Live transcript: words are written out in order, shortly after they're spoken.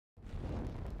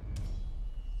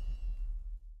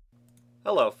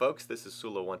Hello folks, this is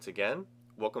Sullla once again.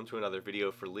 Welcome to another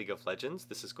video for League of Legends.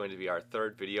 This is going to be our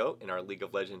third video in our League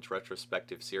of Legends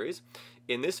retrospective series.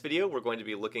 In this video, we're going to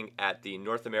be looking at the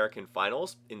North American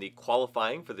Finals in the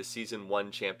qualifying for the Season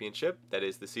 1 Championship. That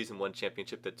is the Season 1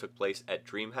 Championship that took place at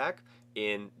DreamHack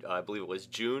in, I believe it was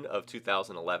June of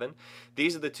 2011.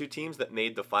 These are the two teams that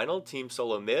made the final. Team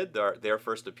Solo Mid, their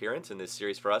first appearance in this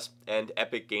series for us, and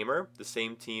Epic Gamer, the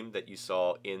same team that you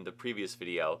saw in the previous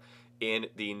video, in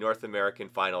the North American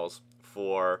Finals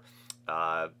for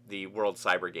the World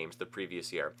Cyber Games the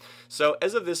previous year. So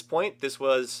as of this point, this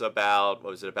was about,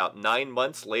 about 9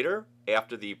 months later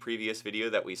after the previous video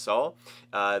that we saw.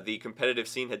 The competitive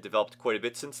scene had developed quite a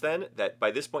bit since then, that by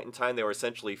this point in time there were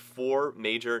essentially 4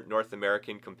 major North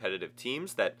American competitive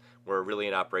teams that were really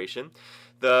in operation.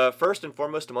 The first and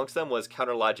foremost amongst them was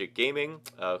CounterLogic Gaming,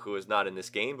 who is not in this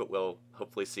game, but we'll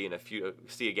hopefully see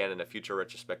again in a future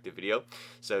retrospective video.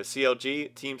 So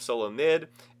CLG, Team Solo Mid,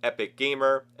 Epic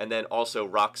Gamer, and then also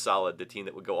Rock Solid, the team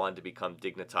that would go on to become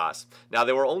Dignitas. Now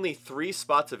there were only 3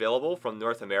 spots available from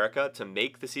North America to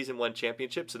make the Season 1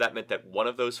 Championship, so that meant that one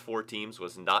of those 4 teams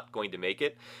was not going to make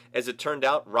it. As it turned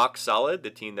out, Rock Solid,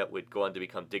 the team that would go on to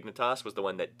become Dignitas, was the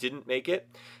one that didn't make it.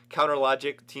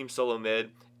 CounterLogic, Team Solo Mid,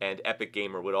 and Epic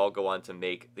Gamer would all go on to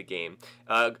make the game,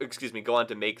 go on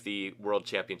to make the World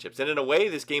Championships. And in a way,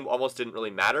 this game almost didn't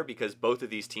really matter because both of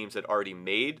these teams had already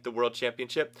made the World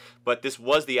Championship, but this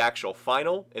was the actual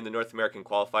final in the North American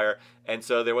qualifier, and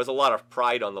so there was a lot of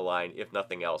pride on the line, if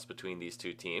nothing else, between these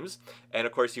two teams. And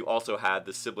of course, you also had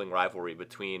the sibling rivalry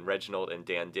between Reginald and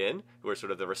Dan Din, who are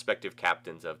sort of the respective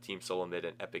captains of Team Solo Mid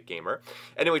and Epic Gamer.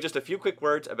 Anyway, just a few quick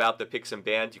words about the picks and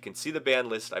bans. You can see the ban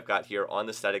list I've got here on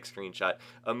the static screenshot.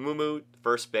 Amumu,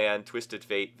 first ban, Twisted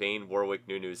Fate, Vayne, Warwick,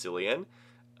 Nunu, Zillion.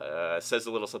 Says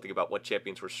a little something about what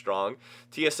champions were strong.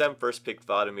 TSM first picked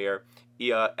Vladimir.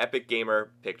 Epic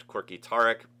Gamer picked Quirky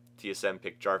Tarek. TSM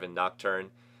picked Jarvan Nocturne.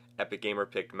 Epic Gamer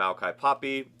picked Maokai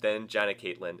Poppy, then Janna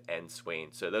Caitlyn, and Swain.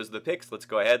 So those are the picks. Let's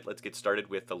go ahead. Let's get started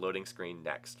with the loading screen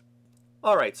next.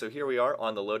 Alright, so here we are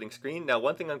on the loading screen. Now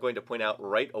one thing I'm going to point out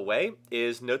right away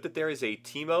is note that there is a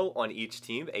Teemo on each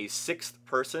team, a 6th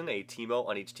person, a Teemo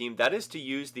on each team. That is to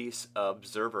use the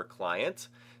observer client.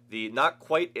 Not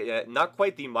quite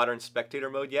the modern spectator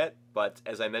mode yet, but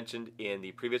as I mentioned in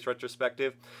the previous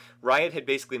retrospective, Riot had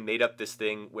basically made up this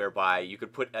thing whereby you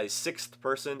could put a 6th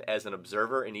person as an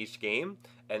observer in each game,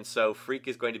 and so Freak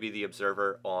is going to be the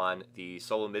observer on the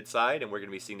Solo Mid side, and we're going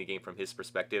to be seeing the game from his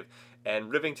perspective,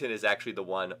 and Rivington is actually the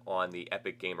one on the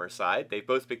Epic Gamer side. They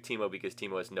both picked Teemo because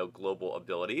Teemo has no global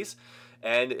abilities.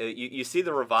 And you see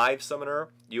the Revive Summoner.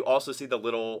 You also see the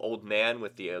little old man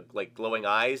with the like glowing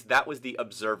eyes. That was the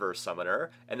Observer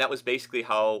Summoner, and that was basically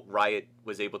how Riot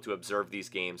was able to observe these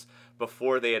games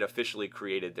before they had officially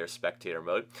created their spectator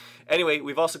mode. Anyway,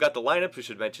 we've also got the lineup. We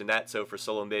should mention that. So for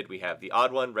Solo Mid, we have the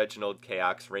Odd One, Reginald,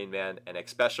 Chaox, Rainman, and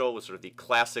X Special, with sort of the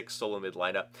classic Solo Mid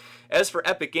lineup. As for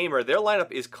Epic Gamer, their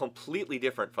lineup is completely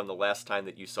different from the last time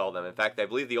that you saw them. In fact, I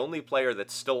believe the only player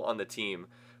that's still on the team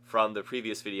from the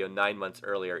previous video 9 months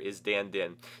earlier is Dan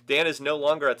Din. Dan is no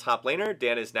longer a top laner.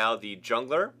 Dan is now the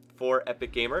jungler for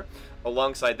Epic Gamer.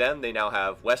 Alongside them, they now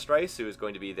have Westrice, who is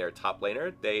going to be their top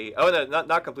laner.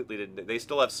 Not completely. They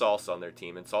still have Salsa on their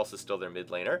team, and Salsa is still their mid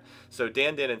laner. So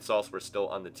Dan Din and Salsa were still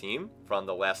on the team from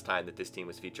the last time that this team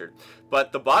was featured.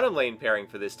 But the bottom lane pairing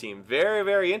for this team, very,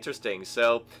 very interesting.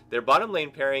 So their bottom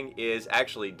lane pairing is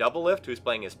actually Doublelift, who's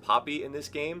playing as Poppy in this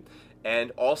game,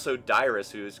 and also Dyrus,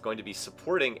 who is going to be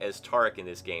supporting as Tarek in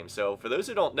this game. So for those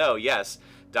who don't know, yes,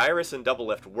 Dyrus and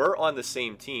Doublelift were on the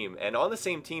same team, and on the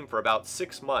same team for about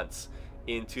 6 months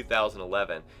in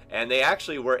 2011. And they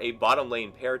actually were a bottom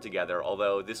lane pair together,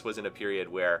 although this was in a period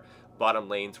where bottom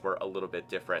lanes were a little bit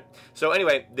different. So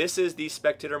anyway, this is the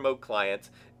spectator mode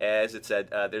client. As it said,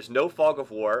 there's no fog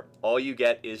of war. All you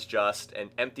get is just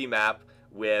an empty map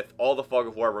with all the fog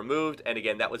of war removed, and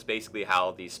again, that was basically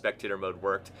how the spectator mode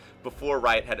worked before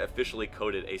Riot had officially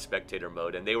coded a spectator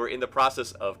mode, and they were in the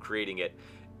process of creating it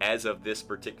as of this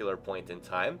particular point in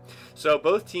time. So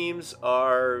both teams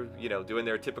are, doing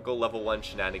their typical level 1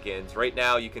 shenanigans. Right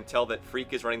now, you can tell that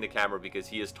Freak is running the camera because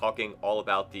he is talking all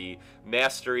about the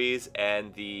masteries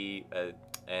and the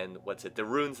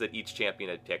runes that each champion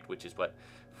had picked, which is what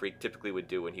Freak typically would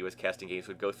do when he was casting games,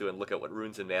 would go through and look at what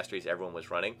runes and masteries everyone was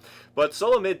running. But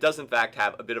Sullla mid does in fact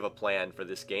have a bit of a plan for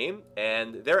this game,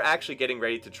 and they're actually getting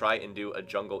ready to try and do a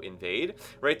jungle invade.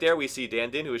 Right there we see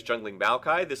Dandin, who is jungling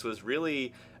Maokai. This was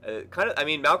really I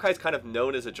mean, Maokai's kind of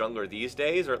known as a jungler these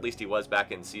days, or at least he was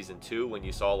back in Season 2 when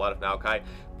you saw a lot of Maokai.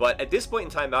 But at this point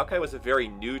in time, Maokai was a very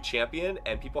new champion,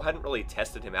 and people hadn't really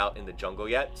tested him out in the jungle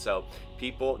yet. So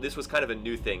this was kind of a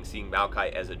new thing, seeing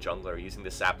Maokai as a jungler, using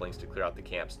the saplings to clear out the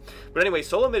camps. But anyway,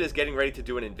 Sullla mid is getting ready to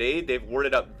do an invade. They've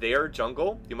warded up their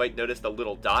jungle. You might notice the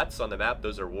little dots on the map.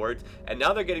 Those are wards. And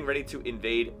now they're getting ready to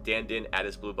invade Dandin at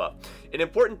his blue buff. An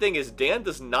important thing is Dan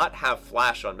does not have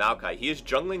flash on Maokai. He is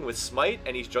jungling with Smite,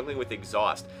 and he's jungling with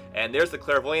Exhaust. And there's the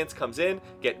Clairvoyance comes in,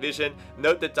 get vision.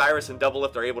 Note that Dyrus and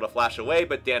Doublelift are able to flash away,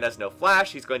 but Dan has no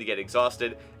flash. He's going to get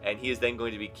exhausted, and he is then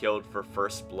going to be killed for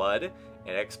first blood.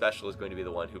 And X Special is going to be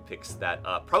the one who picks that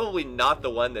up. Probably not the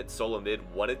one that Sullla mid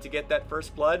wanted to get that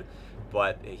first blood,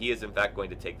 but he is in fact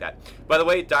going to take that. By the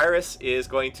way, Dyrus is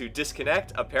going to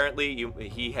disconnect. Apparently,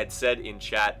 he had said in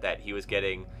chat that he was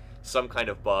getting some kind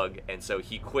of bug, and so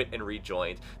he quit and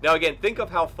rejoined. Now again, think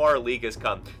of how far League has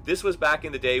come. This was back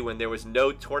in the day when there was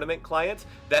no tournament client.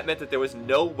 That meant that there was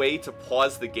no way to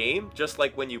pause the game, just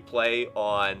like when you play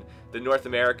on the North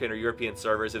American or European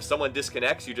servers. If someone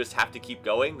disconnects, you just have to keep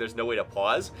going. There's no way to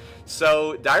pause.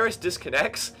 So Dyrus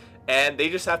disconnects, and they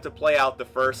just have to play out the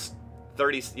first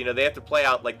 30, they have to play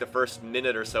out like the first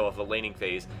minute or so of the laning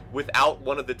phase without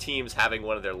one of the teams having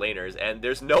one of their laners, and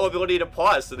there's no ability to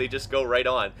pause, so they just go right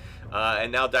on.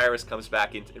 And now Dyrus comes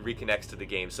back and reconnects to the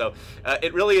game. So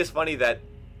it really is funny that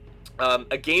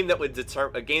a game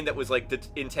that was like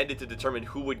intended to determine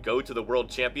who would go to the World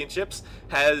Championships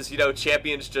has,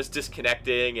 champions just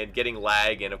disconnecting and getting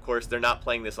lag, and of course they're not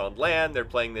playing this on LAN, they're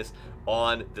playing this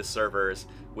on the servers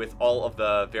with all of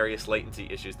the various latency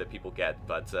issues that people get.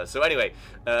 But so anyway,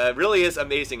 really is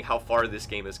amazing how far this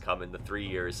game has come in the 3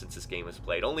 years since this game was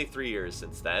played. Only 3 years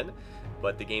since then,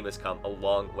 but the game has come a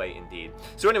long way indeed.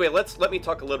 So anyway, let me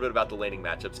talk a little bit about the laning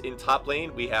matchups. In top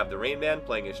lane, we have the Rain Man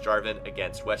playing as Jarvan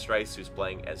against Westrice, who's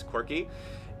playing as Corki.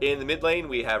 In the mid lane,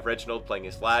 we have Reginald playing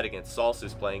as Vlad against Sullla,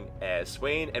 who's playing as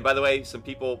Swain. And by the way, some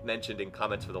people mentioned in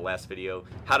comments for the last video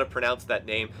how to pronounce that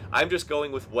name. I'm just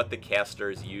going with what the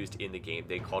casters used in the game.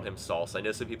 They called him Sullla. I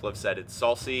know some people have said it's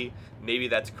Sulcy. Maybe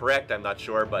that's correct, I'm not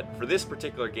sure. But for this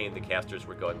particular game, the casters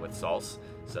were going with Sullla.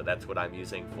 So that's what I'm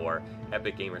using for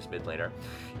Epic Gamer's mid laner.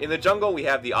 In the jungle, we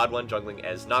have the Odd One jungling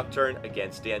as Nocturne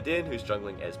against Dandin, who's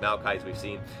jungling as Maokai, as we've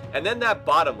seen. And then that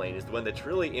bottom lane is the one that's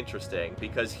really interesting,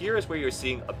 because here is where you're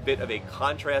seeing a bit of a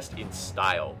contrast in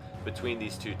style between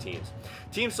these two teams.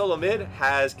 Team Sullla mid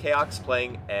has Chaox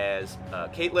playing as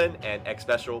Caitlyn and X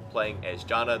Special playing as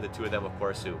Janna, the two of them, of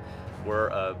course, who were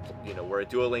a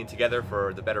duo lane together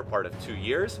for the better part of 2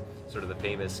 years, sort of the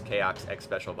famous Chaox X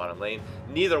Special bottom lane.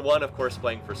 Neither one, of course,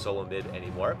 playing for Sullla mid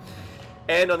anymore.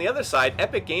 And on the other side,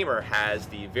 Epic Gamer has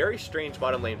the very strange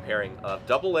bottom lane pairing of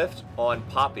Doublelift on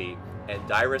Poppy and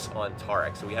Dyrus on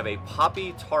Taric. So we have a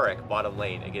Poppy Taric bottom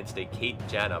lane against a Kate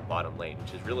Janna bottom lane,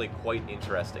 which is really quite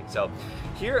interesting. So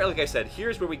here, like I said,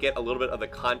 here's where we get a little bit of the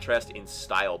contrast in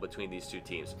style between these two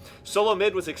teams. Sullla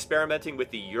mid was experimenting with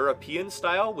the European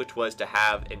style, which was to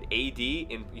have an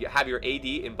have your AD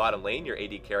in bottom lane, your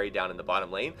AD carry down in the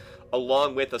bottom lane,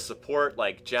 along with a support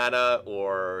like Janna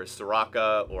or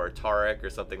Soraka or Taric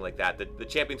or something like that. The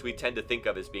champions we tend to think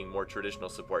of as being more traditional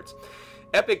supports.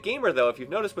 Epic Gamer, though, if you've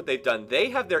noticed what they've done, they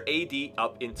have their AD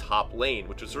up in top lane,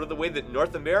 which was sort of the way that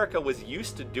North America was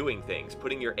used to doing things,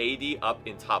 putting your AD up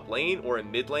in top lane or in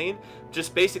mid lane.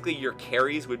 Just basically your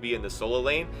carries would be in the solo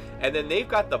lane, and then they've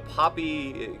got the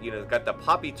Poppy,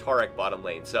 Poppy Taric bottom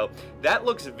lane. So that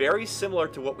looks very similar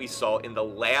to what we saw in the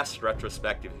last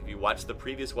retrospective. If you watched the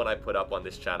previous one I put up on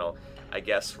this channel, I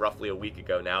guess roughly a week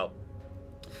ago now.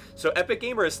 So Epic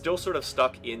Gamer is still sort of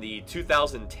stuck in the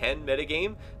 2010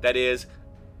 metagame, that is,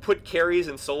 put carries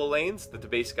in solo lanes. That's the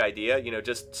basic idea.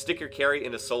 Just stick your carry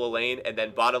in a solo lane, and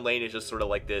then bottom lane is just sort of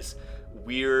like this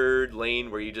weird lane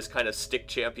where you just kind of stick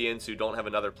champions who don't have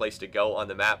another place to go on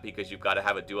the map because you've got to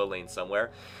have a duo lane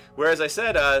somewhere. Whereas I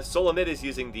said, Sullla mid is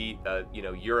using the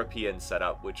European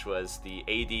setup, which was the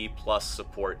AD plus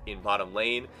support in bottom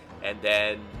lane, and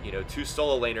then two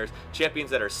solo laners, champions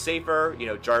that are safer.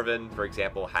 Jarvan, for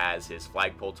example, has his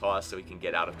flagpole toss, so he can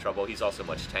get out of trouble. He's also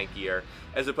much tankier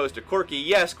as opposed to Corki.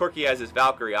 Yes, Corki has his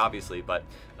Valkyrie, obviously, but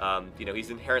he's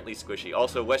inherently squishy.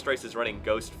 Also, Westrice is running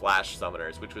Ghost Flash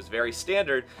Summoners, which was very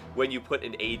standard when you put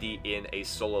an AD in a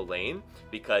solo lane,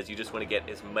 because you just want to get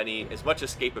as much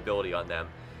escapability on them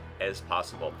as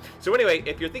possible. So anyway,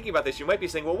 if you're thinking about this, you might be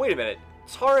saying, well, wait a minute.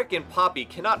 Taric and Poppy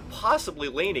cannot possibly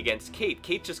lane against Kate.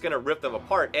 Kate's just going to rip them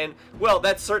apart. And, well,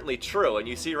 that's certainly true. And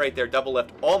you see right there, Doublelift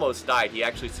almost died. He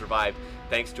actually survived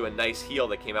thanks to a nice heal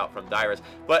that came out from Dyrus.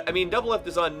 But, I mean, Doublelift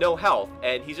is on no health,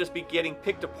 and he's just getting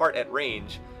picked apart at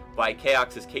range by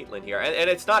Chaox's Caitlyn here. And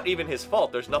it's not even his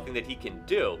fault. There's nothing that he can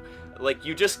do. Like,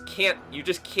 you just can't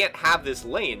have this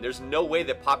lane. There's no way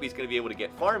that Poppy's going to be able to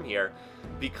get farm here,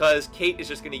 because Kate is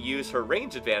just going to use her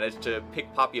range advantage to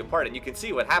pick Poppy apart. And you can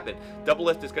see what happened.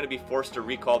 Doublelift is going to be forced to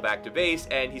recall back to base,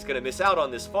 and he's going to miss out on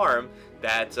this farm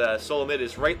that Sullla Mid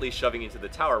is rightly shoving into the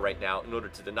tower right now in order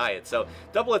to deny it. So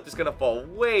Doublelift is going to fall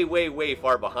way, way, way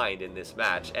far behind in this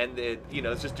match. And, you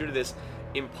know, it's just due to this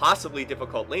impossibly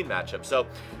difficult lane matchup. So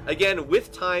again,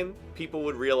 with time, people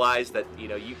would realize that, you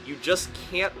know, you just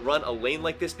can't run a lane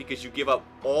like this, because you give up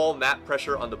all map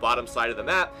pressure on the bottom side of the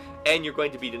map, and you're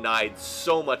going to be denied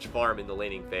so much farm in the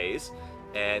laning phase.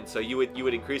 And so you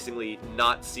would increasingly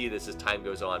not see this as time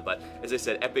goes on. But as I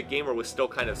said, Epic Gamer was still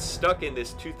kind of stuck in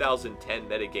this 2010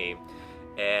 metagame,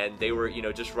 and they were, you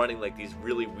know, just running like these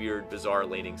really weird, bizarre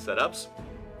laning setups,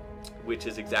 which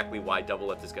is exactly why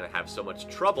Doublelift is going to have so much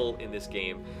trouble in this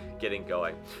game getting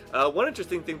going. One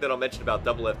interesting thing that I'll mention about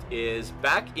Doublelift is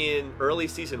back in early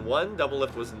Season 1,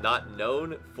 Doublelift was not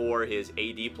known for his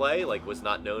AD play, like was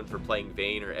not known for playing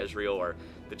Vayne or Ezreal or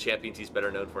the champions he's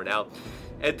better known for now.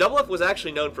 And Doublelift was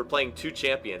actually known for playing two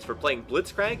champions, for playing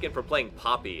Blitzcrank and for playing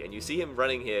Poppy. And you see him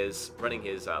running his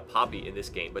Poppy in this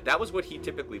game, but that was what he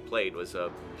typically played, was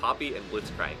Poppy and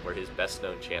Blitzcrank were his best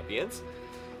known champions.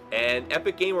 And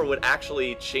Epic Gamer would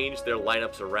actually change their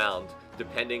lineups around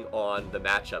depending on the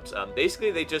matchups.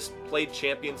 Basically, they just played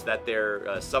champions that their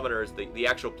summoners, the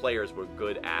actual players, were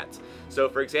good at. So,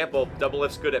 for example,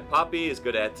 Doublelift's good at Poppy, is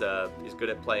good at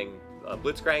playing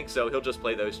Blitzcrank, so he'll just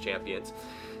play those champions.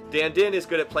 Dan Din is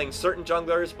good at playing certain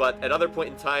junglers, but at other point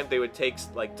in time, they would take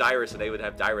like Dyrus, and they would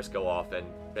have Dyrus go off and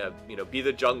you know, be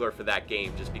the jungler for that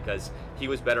game, just because he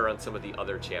was better on some of the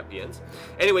other champions.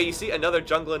 Anyway, you see another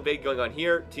jungle invade going on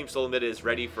here. Team Sullla Mid is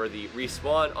ready for the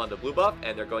respawn on the blue buff,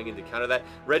 and they're going in to counter that.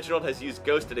 Reginald has used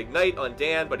Ghost and Ignite on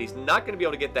Dan, but he's not going to be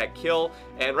able to get that kill.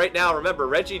 And right now, remember,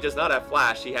 Reggie does not have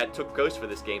Flash. He took Ghost for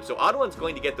this game, so Odolin's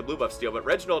going to get the blue buff steal, but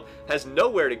Reginald has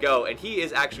nowhere to go, and he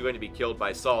is actually going to be killed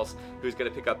by Sullla, who's going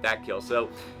to pick up that kill. So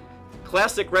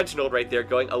classic Reginald right there,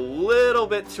 going a little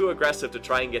bit too aggressive to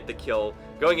try and get the kill,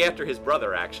 going after his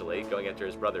brother, actually, going after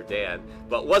his brother Dan,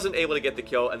 but wasn't able to get the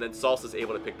kill, and then Sullla is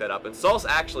able to pick that up. And Sullla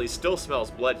actually still smells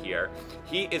blood here.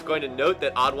 He is going to note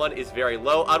that Odd1 is very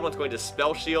low. Odd1's going to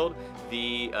spell shield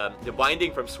the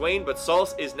binding from Swain, but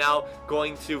Sullla is now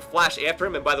going to flash after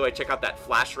him. And by the way, check out that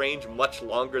flash range, much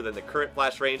longer than the current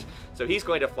flash range. So he's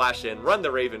going to flash in, run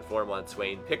the Raven form on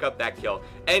Swain, pick up that kill,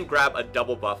 and grab a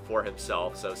double buff for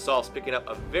himself. So Sullla's picking up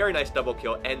a very nice double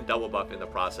kill and double buff in the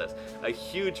process. A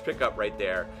huge pickup right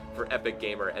there for Epic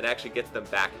Gamer, and actually gets them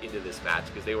back into this match,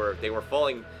 because they were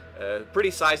falling pretty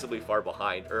sizably far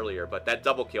behind earlier, but that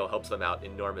double kill helps them out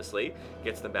enormously,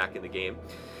 gets them back in the game.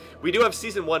 We do have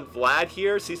Season 1 Vlad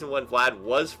here. Season 1 Vlad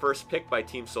was first picked by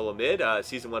Team Sullla Mid.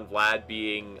 Season 1 Vlad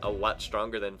being a lot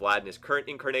stronger than Vlad in his current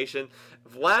incarnation.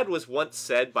 Vlad was once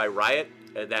said by Riot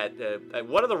that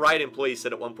one of the Riot employees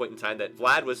said at one point in time that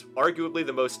Vlad was arguably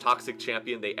the most toxic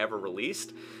champion they ever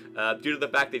released, due to the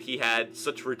fact that he had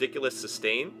such ridiculous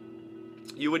sustain.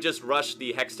 You would just rush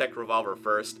the Hextech Revolver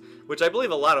first, which I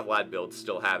believe a lot of Vlad builds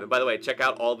still have. And by the way, check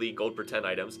out all the gold per 10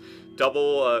 items.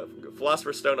 Double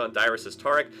Philosopher's Stone on Dyrus's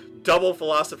Taric, double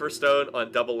Philosopher's Stone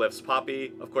on Doublelift's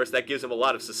Poppy. Of course, that gives him a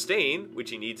lot of sustain, which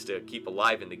he needs to keep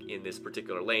alive in this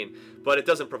particular lane, but it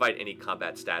doesn't provide any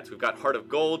combat stats. We've got Heart of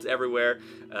Golds everywhere.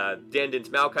 Dandin's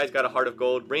Maokai's got a Heart of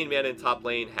Gold. Rain Man in top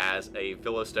lane has a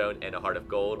Philostone and a Heart of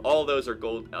Gold. All those are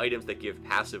gold items that give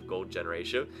passive gold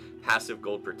generation, passive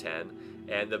gold per 10.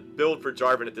 And the build for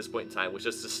Jarvan at this point in time was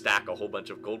just to stack a whole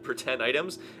bunch of gold per 10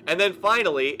 items. And then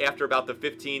finally, after about the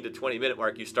 15 to 20 minute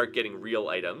mark, you start getting real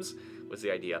items, was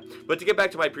the idea. But to get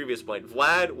back to my previous point,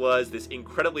 Vlad was this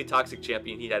incredibly toxic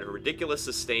champion. He had a ridiculous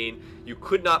sustain. You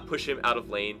could not push him out of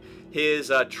lane.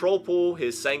 His troll pool,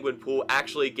 his sanguine pool,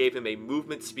 actually gave him a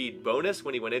movement speed bonus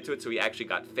when he went into it, so he actually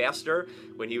got faster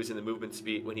when he was in the movement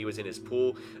speed, when he was in his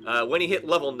pool. When he hit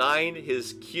level 9,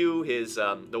 his Q,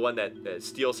 the one that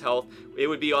steals health, it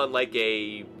would be on like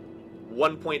a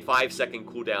 1.5 second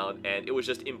cooldown, and it was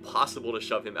just impossible to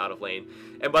shove him out of lane.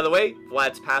 And by the way,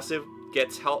 Vlad's passive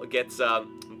gets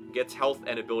gets health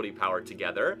and ability power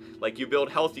together. Like, you build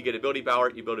health, you get ability power,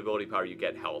 you build ability power, you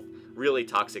get health. Really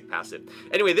toxic passive.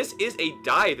 Anyway, this is a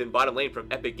dive in bottom lane from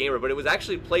Epic Gamer, but it was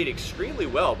actually played extremely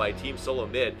well by Team Solo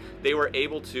Mid. They were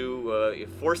able to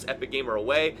force Epic Gamer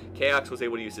away. Chaos was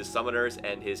able to use his summoners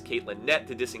and his Caitlyn net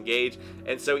to disengage,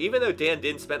 and so even though Dan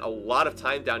Din spent a lot of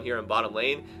time down here in bottom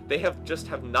lane, they have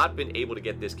not been able to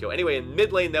get this kill. Anyway, in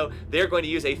mid lane though, they're going to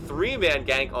use a 3-man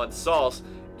gank on Sullla,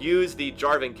 use the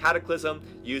Jarvan Cataclysm,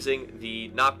 using the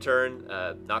Nocturne,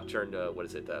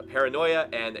 Paranoia,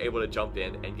 and able to jump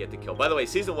in and get the kill. By the way,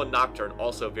 Season 1 Nocturne,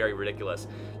 also very ridiculous.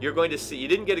 You're going to see, you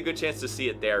didn't get a good chance to see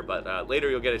it there, but later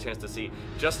you'll get a chance to see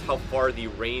just how far the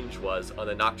range was on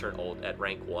the Nocturne ult at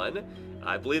rank 1.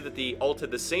 I believe that the ult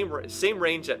had the same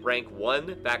range at rank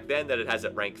 1 back then that it has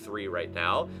at rank 3 right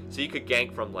now. So you could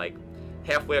gank from like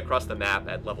halfway across the map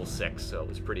at level 6, so it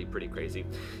was pretty crazy.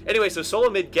 Anyway, so Solo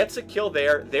Mid gets a kill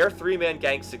there. Their 3-man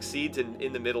gank succeeds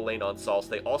in the middle lane on Sullla.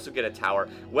 They also get a tower.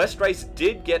 Westrice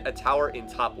did get a tower in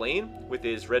top lane with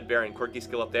his Red Baron Quirky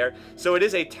skill up there. So it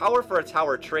is a tower for a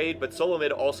tower trade, but Solo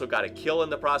Mid also got a kill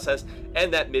in the process,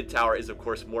 and that mid tower is of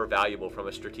course more valuable from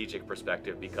a strategic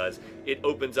perspective because it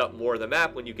opens up more of the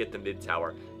map when you get the mid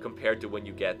tower compared to when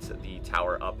you get the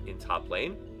tower up in top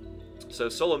lane. So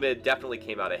Solo Mid definitely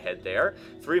came out ahead there.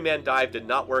 3-man dive did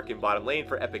not work in bottom lane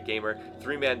for Epic Gamer.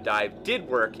 3-man dive did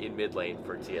work in mid lane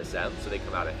for TSM, so they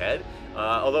come out ahead.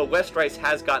 Although Westrice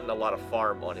has gotten a lot of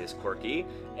farm on his Quirky,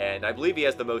 and I believe he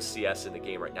has the most CS in the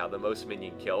game right now, the most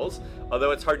minion kills.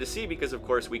 Although it's hard to see because, of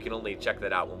course, we can only check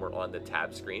that out when we're on the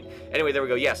tab screen. Anyway, there we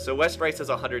go. Yes, so Westrice has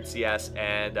 100 CS,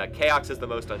 and Chaos has the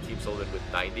most on Team Solid with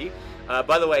 90.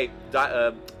 By the way,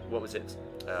 what was it?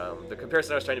 The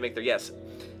comparison I was trying to make there, yes.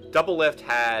 Double Lift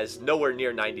has nowhere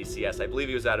near 90 CS. I believe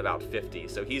he was at about 50,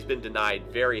 so he's been denied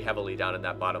very heavily down in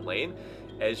that bottom lane,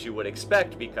 as you would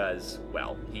expect, because,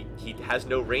 well, he has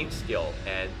no range skill,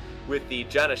 and with the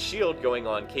Janna shield going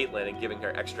on Caitlyn and giving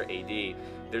her extra AD,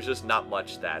 there's just not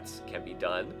much that can be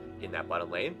done in that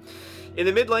bottom lane. In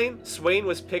the mid lane, Swain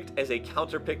was picked as a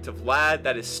counter pick to Vlad.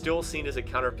 That is still seen as a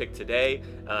counter pick today.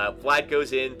 Vlad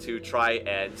goes in to try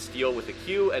and steal with a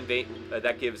Q, and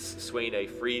that gives Swain a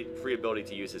free ability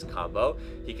to use his combo.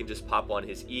 He can just pop on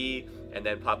his E, and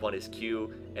then pop on his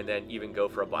Q, and then even go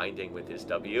for a binding with his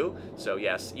W. So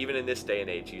yes, even in this day and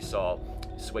age, you saw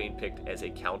Swain picked as a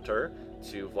counter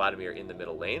to Vladimir in the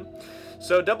middle lane.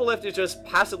 So Double Lift is just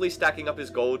passively stacking up his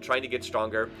gold, trying to get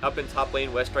stronger. Up in top lane,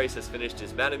 Westrice has finished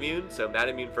his Manamune, so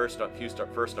Manamune first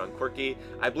on Quirky.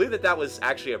 I believe that was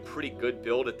actually a pretty good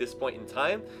build at this point in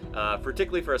time,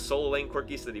 particularly for a solo lane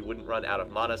Quirky, so that he wouldn't run out of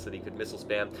mana, so that he could missile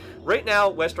spam. Right now,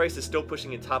 Westrice is still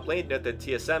pushing in top lane. Note that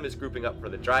TSM is grouping up for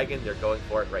the Dragon. They're going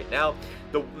for it right now.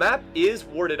 The map is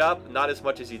warded up, not as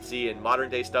much as you'd see in modern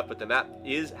day stuff, but the map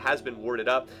has been warded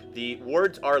up. The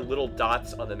wards are little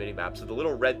dots on the minimap, so the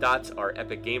little red dots are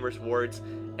Epic Gamers wards,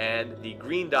 and the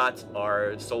green dots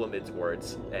are Solo Mid's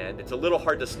wards, and it's a little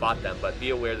hard to spot them, but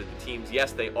be aware that the teams,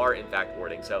 yes, they are in fact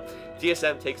warding. So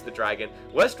TSM takes the Dragon.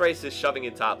 Westrice is shoving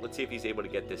in top. Let's see if he's able to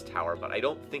get this tower, but I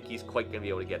don't think he's quite going to be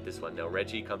able to get this one. No,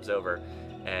 Reggie comes over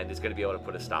and is going to be able to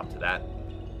put a stop to that.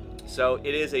 So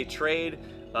it is a trade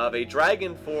of a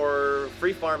Dragon for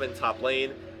free farm in top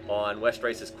lane on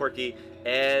Westrice's Quirky,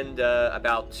 and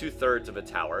about 2/3 of a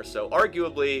tower. So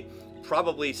arguably,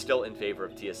 probably still in favor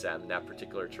of TSM in that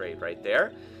particular trade right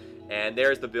there. And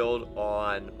there's the build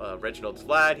on Reginald's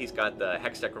Vlad. He's got the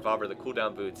Hextech Revolver, the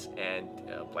cooldown boots, and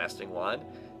Blasting Wand.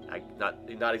 I'm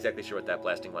not exactly sure what that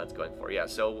Blasting Wand's going for. Yeah,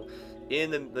 so in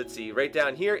the, let's see, right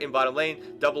down here in bottom lane,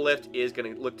 Double Lift is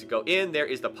going to look to go in. There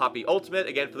is the Poppy ultimate.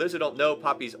 Again, for those who don't know,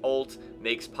 Poppy's ult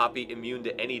makes Poppy immune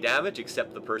to any damage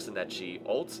except the person that she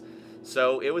ults.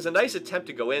 So it was a nice attempt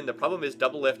to go in. The problem is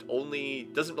Double Lift only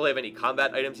doesn't really have any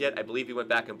combat items yet. I believe he went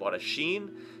back and bought a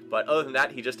Sheen, but other than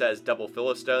that, he just has double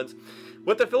Philistons.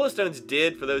 What the Philistons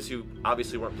did, for those who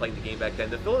obviously weren't playing the game back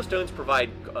then, the Philistons provide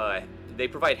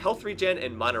health regen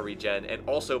and mana regen, and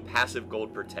also passive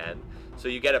gold per 10. So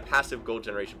you get a passive gold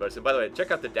generation bonus. And by the way,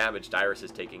 check out the damage Dyrus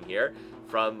is taking here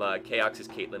from Chaox's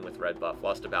Caitlyn with red buff.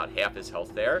 Lost about half his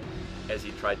health there as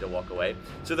he tried to walk away.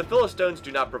 So the Philistones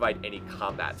do not provide any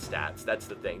combat stats. That's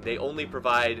the thing. They only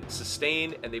provide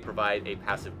sustain, and they provide a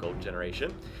passive gold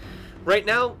generation. Right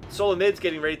now, Solo Mid's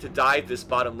getting ready to dive this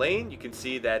bottom lane. You can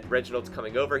see that Reginald's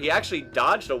coming over. He actually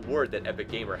dodged a ward that Epic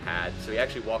Gamer had, so he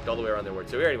actually walked all the way around their ward.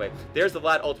 So anyway, there's the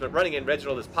Vlad ultimate running in.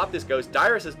 Reginald has popped his ghost.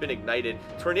 Dyrus has been ignited.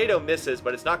 Tornado misses,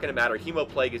 but it's not going to matter. Hemo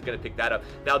Plague is going to pick that up.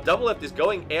 Now, Double Lift is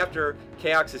going after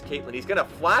Chaox's Caitlyn. He's going to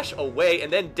flash away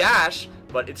and then dash,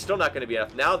 but it's still not going to be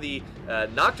enough. Now the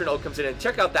Nocturne ult comes in, and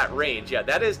check out that range. Yeah,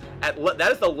 that is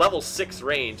the level 6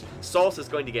 range. Sullla is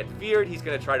going to get feared. He's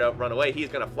going to try to run away. He's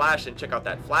going to flash, and check out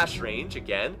that flash range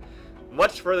again.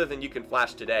 Much further than you can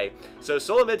flash today. So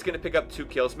Sullla mid's going to pick up 2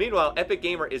 kills. Meanwhile, Epic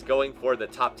Gamer is going for the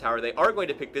top tower. They are going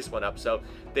to pick this one up. So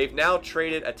they've now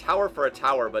traded a tower for a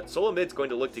tower, but Sullla mid's going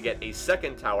to look to get a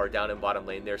second tower down in bottom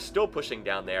lane. They're still pushing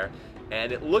down there,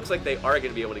 and it looks like they are going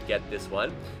to be able to get this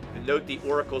one. Note the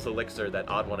Oracle's Elixir that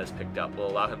Odd One has picked up will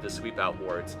allow him to sweep out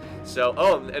wards. So,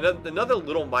 another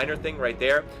little minor thing right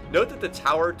there. Note that the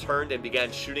tower turned and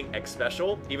began shooting X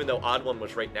Special, even though Odd One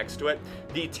was right next to it.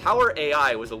 The tower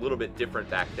AI was a little bit different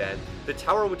back then. The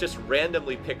tower would just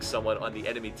randomly pick someone on the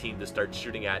enemy team to start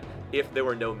shooting at if there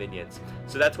were no minions.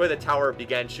 So that's why the tower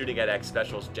began shooting at X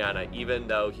Special's Janna, even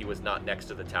though he was not next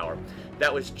to the tower.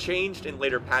 That was changed in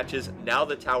later patches. Now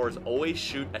the towers always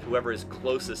shoot at whoever is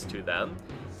closest to them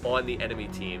on the enemy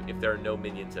team if there are no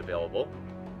minions available.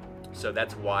 So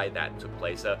that's why that took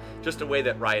place. Just a way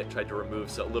that Riot tried to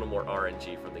remove a little more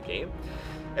RNG from the game.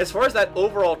 As far as that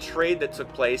overall trade that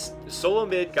took place, Sullla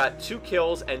mid got 2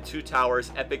 kills and 2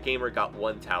 towers. Epic Gamer got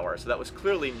 1 tower. So that was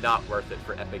clearly not worth it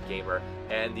for Epic Gamer.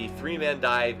 And the 3-man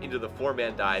dive into the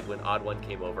 4-man dive when Odd One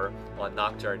came over on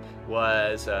Nocturne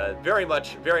was very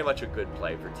much a good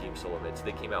play for Team Sullla mid. So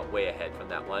they came out way ahead from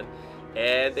that one.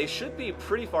 And they should be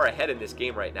pretty far ahead in this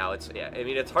game right now. I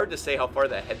mean, it's hard to say how far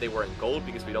ahead they were in gold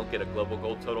because we don't get a global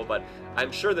gold total, but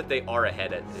I'm sure that they are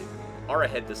ahead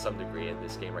to some degree in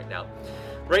this game right now.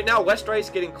 Right now,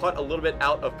 Westrice getting caught a little bit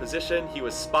out of position. He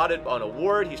was spotted on a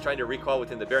ward. He's trying to recall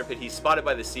within the Baron Pit. He's spotted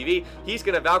by the CV. He's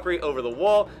going to Valkyrie over the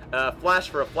wall. Flash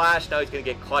for a flash. Now he's going to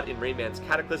get caught in Rayman's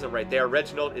Cataclysm right there.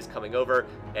 Reginald is coming over,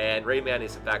 and Rayman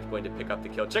is in fact going to pick up the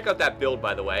kill. Check out that build,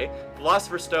 by the way.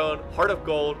 Philosopher's Stone, Heart of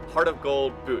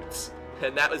Gold, boots.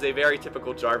 And that was a very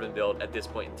typical Jarvan build at this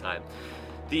point in time.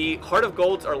 The Heart of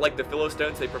Golds are like the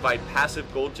Philowstones. They provide passive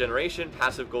gold generation,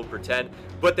 passive gold per 10,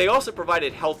 but they also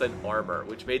provided health and armor,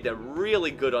 which made them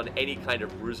really good on any kind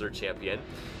of bruiser champion.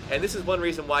 And this is one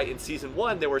reason why in Season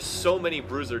 1 there were so many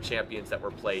bruiser champions that were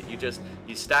played.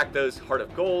 You stack those Heart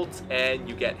of Golds, and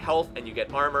you get health, and you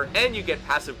get armor, and you get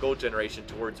passive gold generation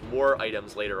towards more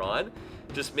items later on.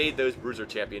 Just made those bruiser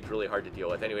champions really hard to deal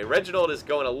with. Anyway, Reginald is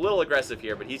going a little aggressive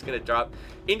here, but he's going to drop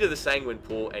into the Sanguine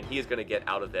pool, and he is going to get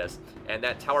out of this. And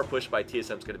that tower push by TSM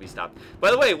is going to be stopped.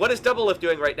 By the way, what is Doublelift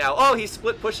doing right now? Oh, he's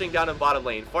split pushing down in bottom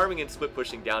lane, farming and split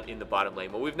pushing down in the bottom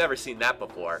lane. Well, we've never seen that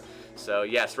before. So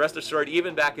yes, rest assured,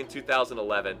 even back in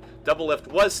 2011, Doublelift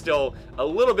was still a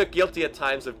little bit guilty at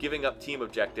times of giving up team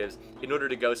objectives in order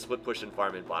to go split push and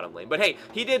farm in bottom lane. But hey,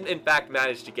 he did in fact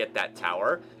manage to get that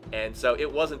tower, and so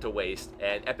it wasn't a waste,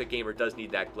 and Epic Gamer does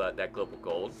need that global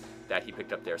gold that he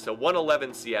picked up there. So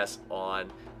 111 CS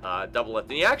on Doublelift.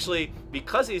 And he actually,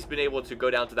 because he's been able to go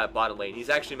down to that bottom lane, he's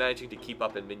actually managing to keep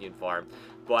up in minion farm.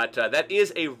 But that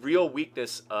is a real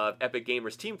weakness of Epic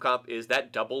Gamer's team comp, is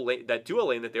that dual lane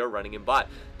that they were running in bot.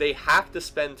 They have to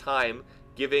spend time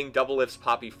giving Doublelift's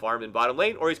Poppy farm in bottom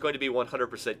lane, or he's going to be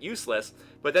 100% useless.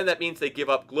 But then that means they give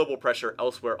up global pressure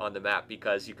elsewhere on the map,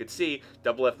 because you could see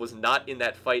Doublelift was not in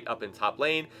that fight up in top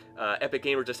lane. Epic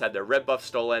Gamer just had their red buff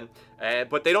stolen,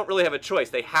 but they don't really have a choice.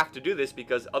 They have to do this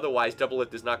because otherwise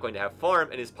Doublelift is not going to have farm,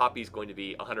 and his Poppy is going to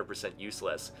be 100%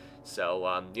 useless.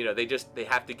 So you know, they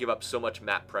have to give up so much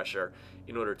map pressure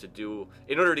in order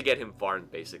to get him farmed,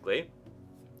 basically.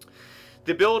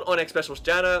 The build on X Special's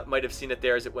Janna, might have seen it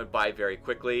there as it went by very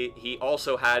quickly. He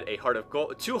also had a Heart of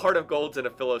Gold, 2 Heart of Golds and a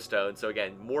Philowstone, so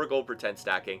again, more gold per 10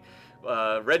 stacking.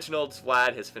 Reginald's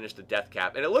Vlad has finished the death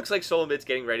cap, and it looks like Sullla mid's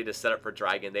getting ready to set up for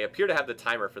Dragon. They appear to have the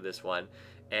timer for this one,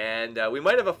 and we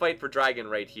might have a fight for Dragon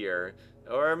right here.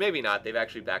 Or maybe not. They've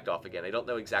actually backed off again. I don't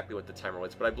know exactly what the timer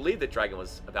was, but I believe that Dragon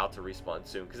was about to respawn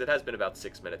soon, because it has been about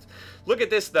 6 minutes. Look at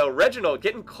this, though. Reginald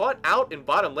getting caught out in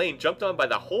bottom lane, jumped on by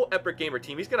the whole Epic Gamer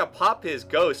team. He's going to pop his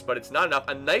Ghost, but it's not enough.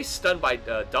 A nice stun by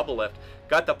Doublelift.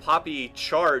 Got the Poppy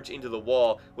charge into the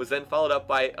wall. Was then followed up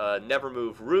by Never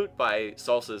Move Root by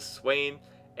Salsa's Swain.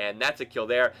 And that's a kill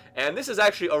there. And this is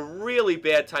actually a really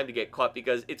bad time to get caught,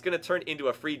 because it's going to turn into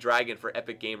a free Dragon for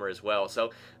Epic Gamer as well.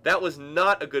 So that was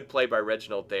not a good play by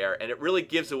Reginald there, and it really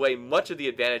gives away much of the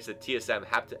advantage that TSM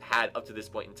had up to this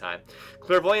point in time.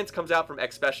 Clairvoyance comes out from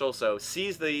X Special, so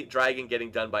sees the Dragon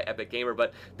getting done by Epic Gamer,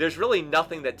 but there's really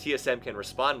nothing that TSM can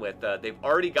respond with. They've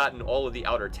already gotten all of the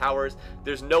outer towers.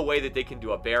 There's no way that they can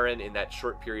do a Baron in that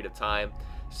short period of time.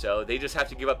 So they just have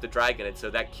to give up the Dragon, and so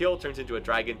that kill turns into a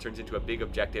Dragon, turns into a big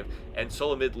objective, and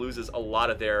Sullla mid loses a lot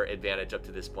of their advantage up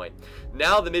to this point.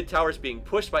 Now the mid tower is being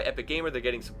pushed by Epic Gamer. They're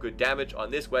getting some good damage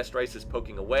on this. Westrice is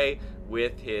poking away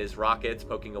with his rockets,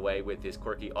 poking away with his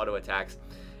quirky auto attacks.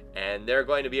 and they're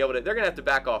going to be able to, they're going to have to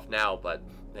back off now, but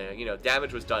you know,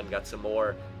 damage was done, got some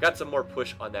more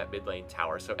push on that mid lane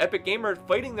tower. So Epic Gamer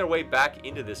fighting their way back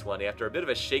into this one after a bit of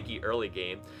a shaky early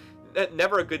game.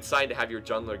 Never a good sign to have your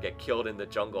jungler get killed in the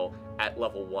jungle at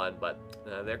level 1, but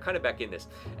they're kind of back in this.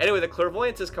 Anyway, the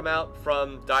Clairvoyance has come out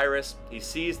from Dyrus. He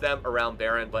sees them around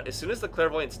Baron, but as soon as the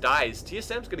Clairvoyance dies,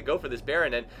 TSM's going to go for this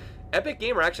Baron, and Epic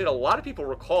Gamer actually had a lot of people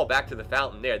recall back to the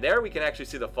fountain there. There we can actually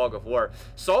see the Fog of War.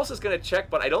 Sauce is going to check,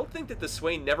 but I don't think that the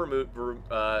Swain never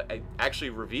actually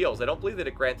reveals. I don't believe that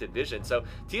it granted vision. So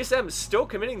TSM is still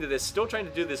committing to this, still trying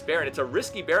to do this Baron. It's a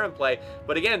risky Baron play,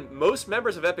 but again, most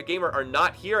members of Epic Gamer are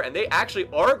not here, and they actually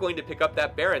are going to pick up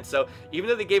that Baron. So even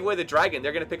though they gave away the Dragon,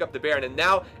 they're going to pick up the Baron, and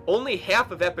now only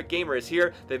half of Epic Gamer is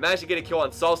here. They managed to get a kill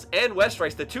on Sauce and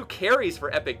Westrice, the 2 carries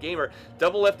for Epic Gamer.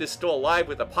 Double Lift is still alive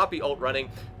with a Poppy ult running,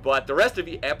 but the rest of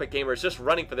the Epic Gamer is just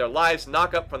running for their lives.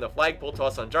 Knock up from the flagpole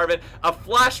toss on Jarvan. A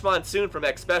Flash Monsoon from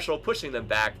X Special, pushing them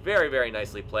back. Very, very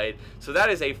nicely played. So that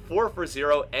is a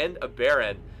 4-for-0 and a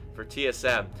Baron for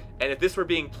TSM. And if this were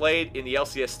being played in the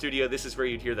LCS studio, this is where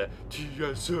you'd hear the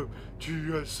TSM,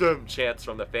 TSM chants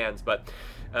from the fans. But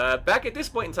back at this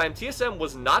point in time, TSM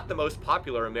was not the most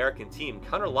popular American team.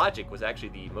 Counter Logic was actually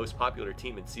the most popular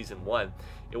team in Season 1.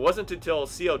 It wasn't until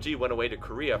CLG went away to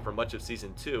Korea for much of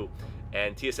Season 2,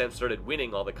 and TSM started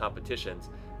winning all the competitions,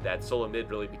 that Sullla mid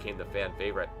really became the fan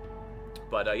favorite.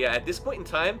 But yeah, at this point in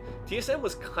time, TSM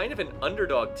was kind of an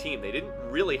underdog team. They didn't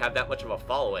really have that much of a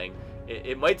following.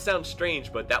 It might sound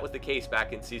strange, but that was the case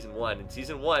back in Season 1. In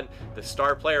Season 1, the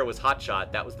star player was Hotshot.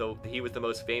 He was the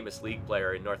most famous League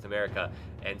player in North America,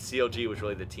 and CLG was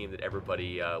really the team that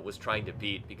everybody was trying to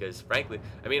beat because, frankly,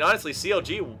 I mean, honestly,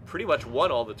 CLG pretty much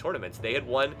won all the tournaments. They had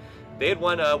won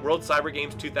World Cyber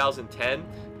Games 2010.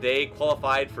 They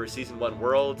qualified for Season 1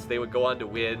 Worlds. They would go on to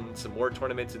win some more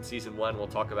tournaments in Season 1. We'll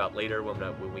talk about later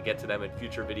when we get to them in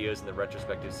future videos in the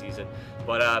retrospective season.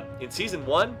 But in Season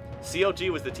 1,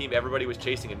 CLG was the team everybody was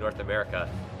chasing in North America.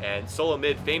 And Sullla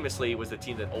mid famously was the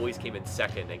team that always came in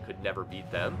second and could never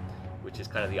beat them, which is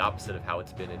kind of the opposite of how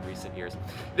it's been in recent years.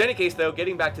 In any case, though,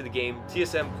 getting back to the game,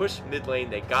 TSM pushed mid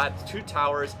lane. They got 2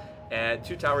 towers. And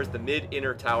 2 towers, the mid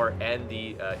inner tower and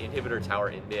the inhibitor tower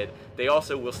in mid. They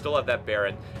also will still have that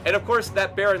Baron. And of course,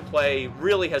 that Baron play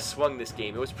really has swung this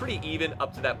game. It was pretty even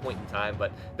up to that point in time,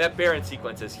 but that Baron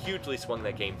sequence has hugely swung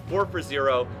that game.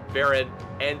 4-for-0, Baron,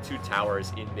 and 2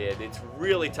 towers in mid. It's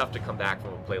really tough to come back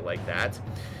from a play like that.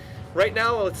 Right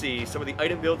now, let's see, some of the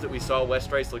item builds that we saw.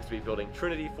 Westrice looks to be building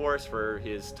Trinity Force for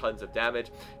his tons of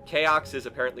damage. Chaos is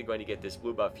apparently going to get this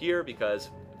blue buff here because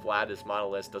Vlad is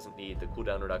Monolith, doesn't need the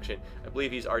cooldown reduction. I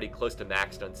believe he's already close to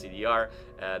maxed on CDR.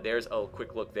 There's a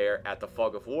quick look there at the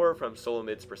Fog of War from Sullla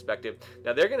mid's perspective.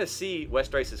 Now they're going to see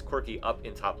Westrice's Quirky up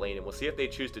in top lane, and we'll see if they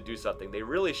choose to do something. They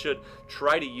really should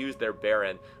try to use their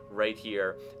Baron right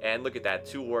here. And look at that,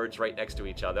 2 wards right next to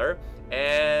each other.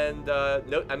 And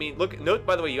note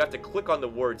by the way, you have to click on the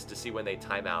wards to see when they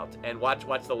time out. And watch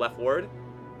the left ward.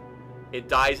 It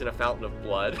dies in a fountain of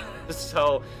blood.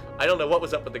 So I don't know what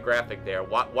was up with the graphic there.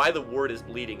 Why the ward is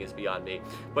bleeding is beyond me.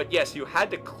 But yes, you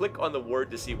had to click on the ward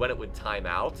to see when it would time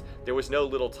out. There was no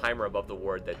little timer above the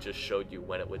ward that just showed you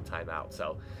when it would time out.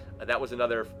 So that was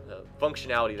another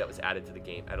functionality that was added to the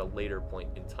game at a later point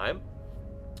in time.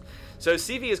 So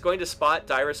CV is going to spot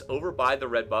Dyrus over by the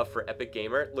red buff for Epic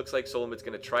Gamer. It looks like Sullla mid's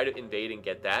going to try to invade and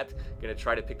get that. Going to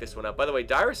try to pick this one up. By the way,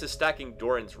 Dyrus is stacking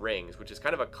Doran's rings, which is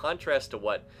kind of a contrast to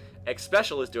what X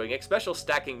Special is doing. X Special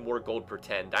stacking more gold per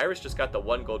 10. Dyrus just got the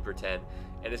 1 gold per 10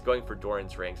 and is going for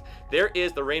Doran's rings. There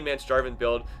is the Rain Man's Jarvan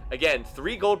build. Again,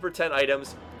 3 gold per 10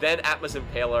 items, then Atma's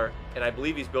Impaler, and I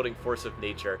believe he's building Force of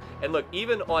Nature. And look,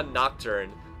 even on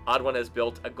Nocturne, Odd1 has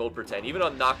built a gold per 10. Even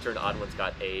on Nocturne, Odd1's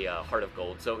got a Heart of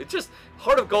Gold. So it's just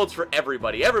Heart of Golds for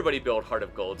everybody. Everybody build Heart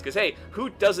of Golds. Because, hey, who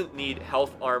doesn't need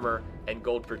health, armor, and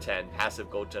gold per 10,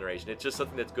 passive gold generation? It's just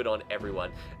something that's good on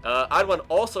everyone. Odd1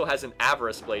 also has an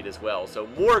Avarice Blade as well, so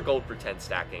more gold per 10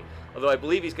 stacking. Although I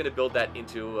believe he's going to build that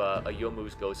into a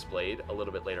Youmuu's Ghost Blade a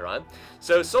little bit later on.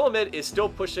 So Sullla mid is still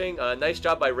pushing. Nice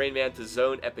job by Rainman to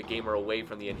zone Epic Gamer away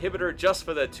from the inhibitor just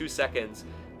for the 2 seconds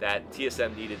that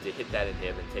TSM needed to hit that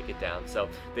inhib and take it down. So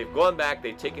they've gone back,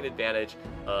 they've taken advantage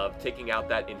of taking out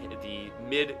that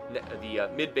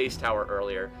mid base tower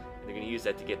earlier. They're going to use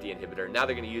that to get the inhibitor. Now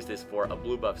they're going to use this for a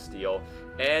blue buff steal.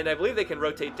 And I believe they can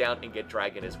rotate down and get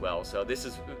dragon as well. So this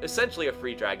is essentially a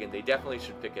free dragon. They definitely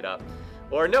should pick it up.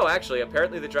 Or no, actually,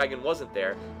 apparently the dragon wasn't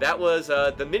there. That was,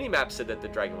 the mini-map said that the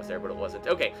dragon was there, but it wasn't.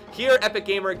 Okay, here, Epic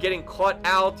Gamer getting caught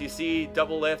out. You see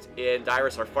Double Lift and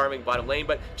Dyrus are farming bottom lane,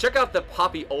 but check out the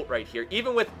Poppy ult right here.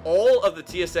 Even with all of the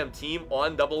TSM team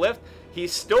on Double Lift,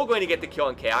 he's still going to get the kill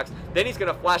on Chaos. Then he's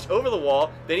going to flash over the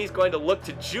wall. Then he's going to look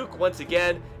to juke once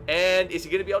again. And is he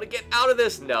going to be able to get out of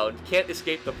this? No, can't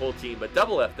escape the full team. But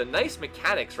Double F, the nice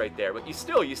mechanics right there. But you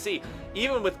see,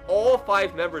 even with all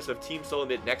 5 members of Team Sullla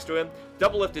Mid next to him,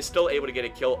 Double Lift is still able to get a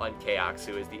kill on Chaos,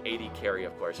 who is the AD carry,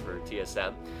 of course, for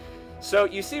TSM. So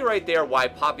you see right there why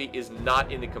Poppy is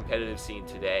not in the competitive scene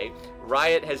today.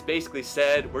 Riot has basically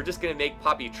said, we're just going to make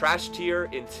Poppy trash tier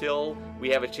until we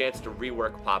have a chance to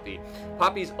rework Poppy.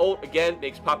 Poppy's ult, again,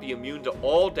 makes Poppy immune to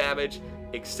all damage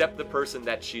except the person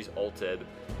that she's ulted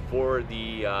for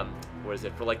the,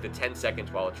 for like the 10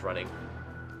 seconds while it's running.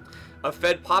 A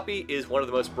fed Poppy is one of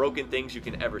the most broken things you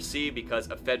can ever see because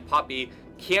a fed Poppy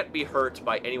can't be hurt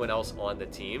by anyone else on the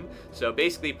team. So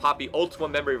basically, Poppy ults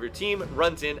one member of your team,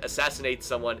 runs in, assassinates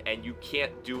someone, and you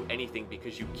can't do anything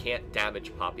because you can't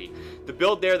damage Poppy. The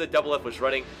build there that Double F was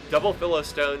running, double Philo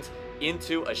Stones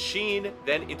into a Sheen,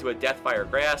 then into a Deathfire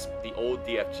Grasp, the old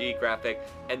DFG graphic,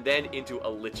 and then into a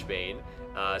Lichbane.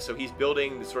 So he's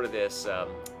building sort of this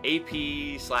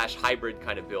AP/hybrid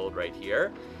kind of build right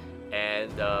here.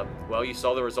 And, well, you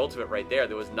saw the results of it right there.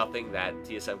 There was nothing that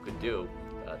TSM could do.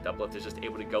 Double Lift is just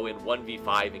able to go in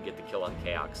 1v5 and get the kill on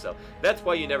Chaos. So that's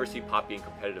why you never see Poppy in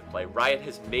competitive play. Riot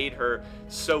has made her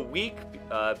so weak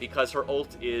because her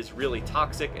ult is really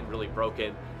toxic and really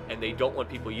broken, and they don't want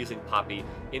people using Poppy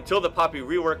until the Poppy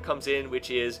rework comes in,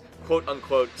 which is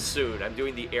quote-unquote soon. I'm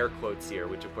doing the air quotes here,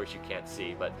 which of course you can't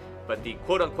see, but the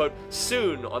quote-unquote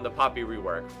soon on the Poppy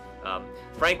rework.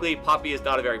 Frankly, Poppy is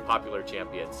not a very popular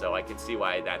champion, so I can see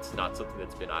why that's not something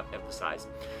that's been emphasized.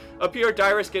 Up here,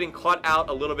 Dyrus getting caught out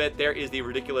a little bit. There is the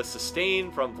ridiculous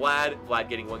sustain from Vlad. Vlad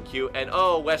getting 1Q. And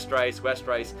oh,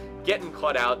 Westrice getting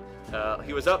caught out.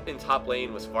 He was up in top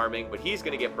lane, was farming, but he's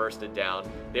going to get bursted down.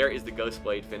 There is the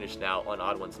Ghostblade finish now on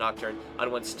Odd One's Nocturne.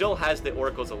 Odd One still has the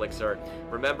Oracle's Elixir.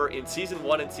 Remember, in Season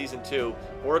 1 and Season 2,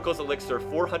 Oracle's Elixir,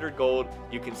 400 gold.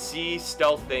 You can see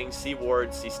stealth things, see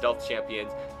wards, see stealth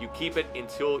champions. You keep it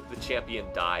until the champion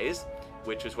dies,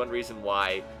 which is one reason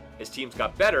why, as teams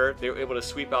got better, they were able to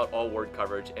sweep out all ward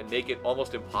coverage and make it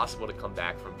almost impossible to come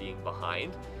back from being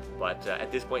behind. But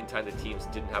at this point in time, the teams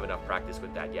didn't have enough practice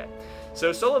with that yet.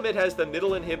 So Sullla Mid has the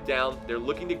middle inhib down. They're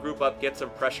looking to group up, get some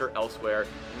pressure elsewhere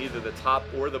in either the top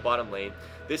or the bottom lane.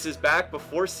 This is back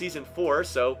before Season 4,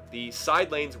 so the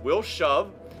side lanes will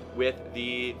shove with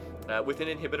the with an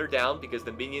inhibitor down because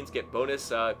the minions get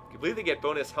bonus, I believe they get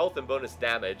bonus health and bonus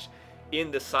damage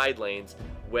in the side lanes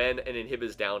when an inhib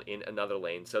is down in another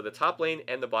lane. So the top lane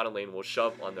and the bottom lane will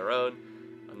shove on their own.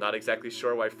 I'm not exactly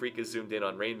sure why Freak is zoomed in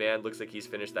on Rain Man. Looks like he's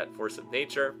finished that Force of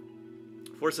Nature.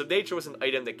 Force of Nature was an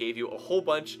item that gave you a whole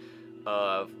bunch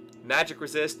of magic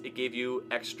resist. It gave you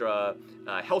extra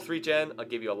health regen. It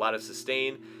gave you a lot of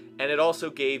sustain. And it also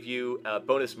gave you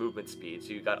bonus movement speed,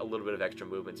 so you got a little bit of extra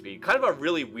movement speed. Kind of a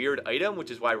really weird item,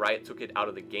 which is why Riot took it out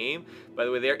of the game. By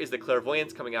the way, there is the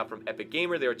Clairvoyance coming out from Epic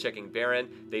Gamer. They were checking Baron.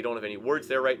 They don't have any wards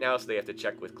there right now, so they have to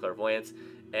check with Clairvoyance.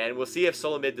 And we'll see if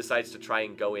Sullla Mid decides to try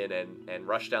and go in and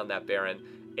rush down that Baron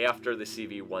after the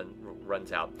CV1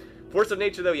 runs out. Force of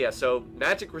Nature, though, yeah, so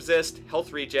magic resist,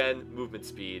 health regen, movement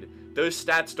speed. Those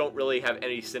stats don't really have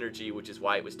any synergy, which is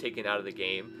why it was taken out of the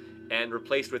game and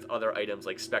replaced with other items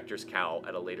like Spectre's Cowl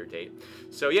at a later date.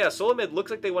 So yeah, Sullla Mid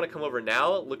looks like they want to come over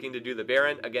now, looking to do the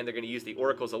Baron. Again, they're going to use the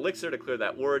Oracle's Elixir to clear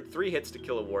that ward. 3 hits to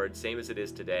kill a ward, same as it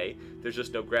is today. There's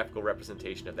just no graphical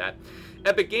representation of that.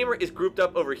 Epic Gamer is grouped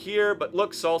up over here, but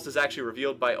look, Salsa is actually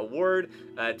revealed by a ward.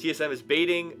 TSM is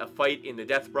baiting a fight in the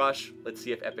Death Brush. Let's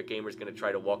see if Epic Gamer is going to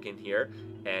try to walk in here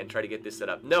and try to get this set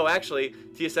up. No, actually,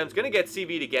 TSM's going to get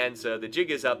CV'd again, so the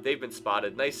jig is up. They've been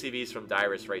spotted. Nice CVs from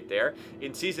Dyrus right there.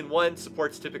 In Season 1,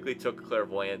 supports typically took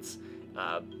Clairvoyance.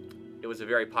 It was a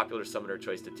very popular summoner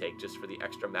choice to take just for the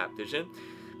extra map vision.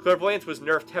 Clairvoyance was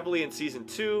nerfed heavily in Season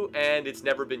 2, and it's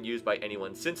never been used by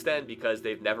anyone since then because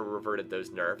they've never reverted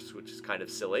those nerfs, which is kind of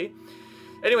silly.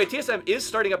 Anyway, TSM is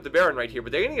starting up the Baron right here,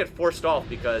 but they're going to get forced off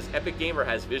because Epic Gamer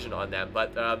has vision on them.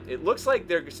 But it looks like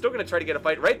they're still going to try to get a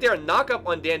fight. Right there, a knock up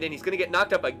on Dandan. He's going to get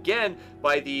knocked up again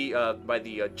by the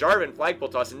Jarvan flagpole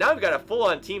toss. And now we've got a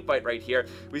full-on team fight right here.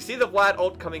 We see the Vlad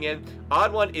ult coming in.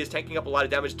 Odd One is tanking up a lot of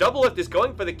damage. Double Lift is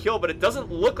going for the kill, but it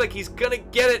doesn't look like he's going to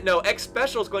get it. No, X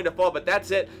Special is going to fall, but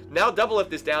that's it. Now Double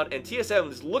Lift is down, and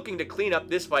TSM is looking to clean up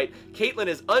this fight. Caitlyn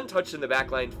is untouched in the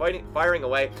backline, firing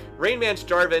away. Rain Man's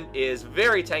Jarvan is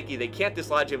very tanky. They can't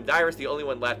dislodge him. Dyrus, the only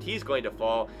one left. He's going to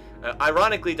fall.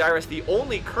 Ironically, Dyrus, the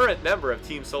only current member of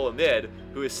Team Sullla Mid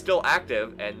who is still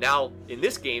active, and now in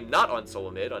this game, not on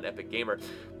Sullla Mid, on Epic Gamer.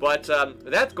 But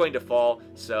that's going to fall,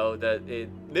 so the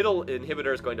middle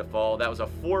inhibitor is going to fall. That was a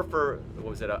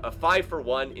 5 for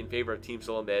 1 in favor of Team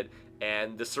Sullla Mid,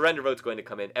 and the surrender vote's going to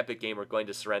come in. Epic Gamer going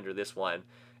to surrender this one.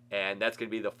 And that's going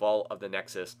to be the fall of the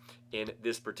Nexus in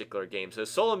this particular game. So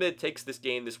Sullla Mid takes this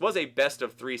game. This was a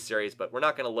best-of-3 series, but we're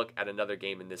not going to look at another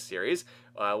game in this series.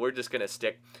 We're just going to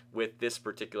stick with this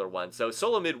particular one. So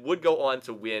Sullla Mid would go on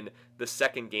to win the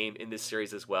second game in this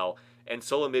series as well. And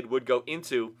Sullla Mid would go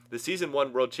into the Season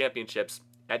 1 World Championships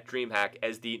at DreamHack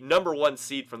as the #1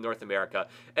 seed from North America.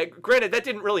 Granted, that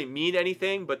didn't really mean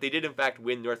anything, but they did in fact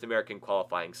win North American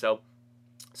qualifying. So,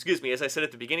 excuse me, as I said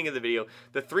at the beginning of the video,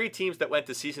 the 3 teams that went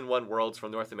to Season 1 Worlds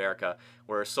from North America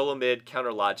were Sullla Mid,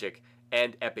 Counter Logic,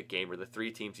 and Epic Gamer, the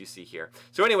 3 teams you see here.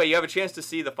 So anyway, you have a chance to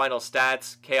see the final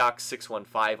stats. Chaox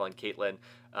 615 on Caitlyn,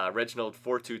 Reginald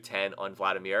 4210 on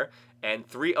Vladimir, and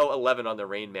 3011 on the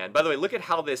Rain Man. By the way, look at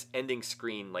how this ending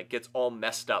screen gets all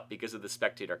messed up because of the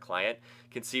spectator client.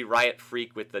 You can see Riot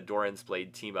Freak with the Doran's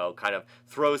Blade Teemo kind of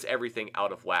throws everything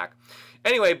out of whack.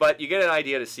 Anyway, but you get an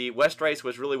idea to see Westrice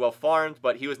was really well farmed,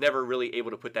 but he was never really able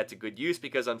to put that to good use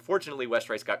because unfortunately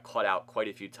Westrice got caught out quite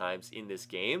a few times in this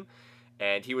game.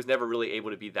 And he was never really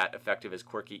able to be that effective as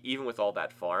Quirky, even with all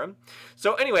that farm.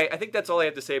 So anyway, I think that's all I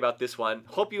have to say about this one.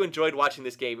 Hope you enjoyed watching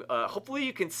this game. Hopefully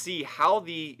you can see how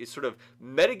the sort of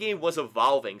metagame was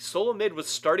evolving. Sullla Mid was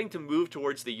starting to move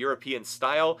towards the European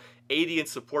style. AD and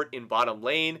support in bottom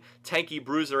lane, tanky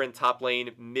bruiser in top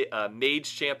lane,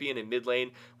 mage champion in mid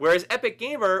lane, whereas Epic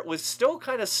Gamer was still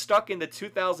kind of stuck in the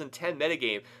 2010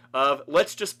 metagame of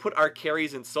let's just put our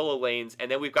carries in solo lanes,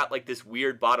 and then we've got like this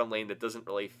weird bottom lane that doesn't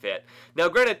really fit. Now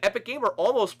granted, Epic Gamer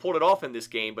almost pulled it off in this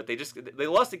game, but they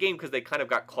lost the game because they kind of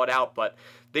got caught out, but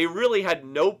they really had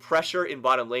no pressure in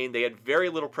bottom lane. They had very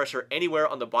little pressure anywhere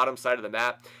on the bottom side of the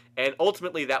map. And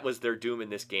ultimately, that was their doom in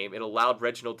this game. It allowed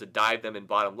Reginald to dive them in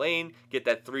bottom lane, get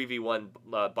that 3v1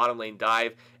 bottom lane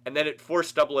dive, and then it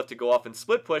forced Doublelift to go off and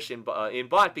split push in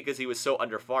bot because he was so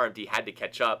underfarmed he had to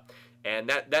catch up. And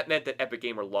that meant that Epic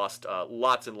Gamer lost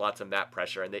lots and lots of map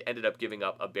pressure, and they ended up giving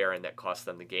up a Baron that cost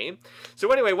them the game.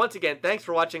 So anyway, once again, thanks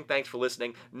for watching, thanks for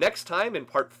listening. Next time, in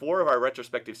part 4 of our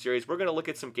retrospective series, we're going to look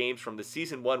at some games from the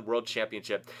Season 1 World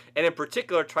Championship, and in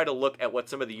particular, try to look at what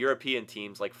some of the European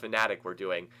teams like Fnatic were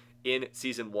doing in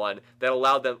Season 1 that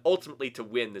allowed them ultimately to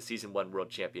win the Season 1 World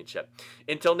Championship.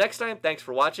 Until next time, thanks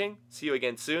for watching. See you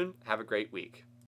again soon. Have a great week.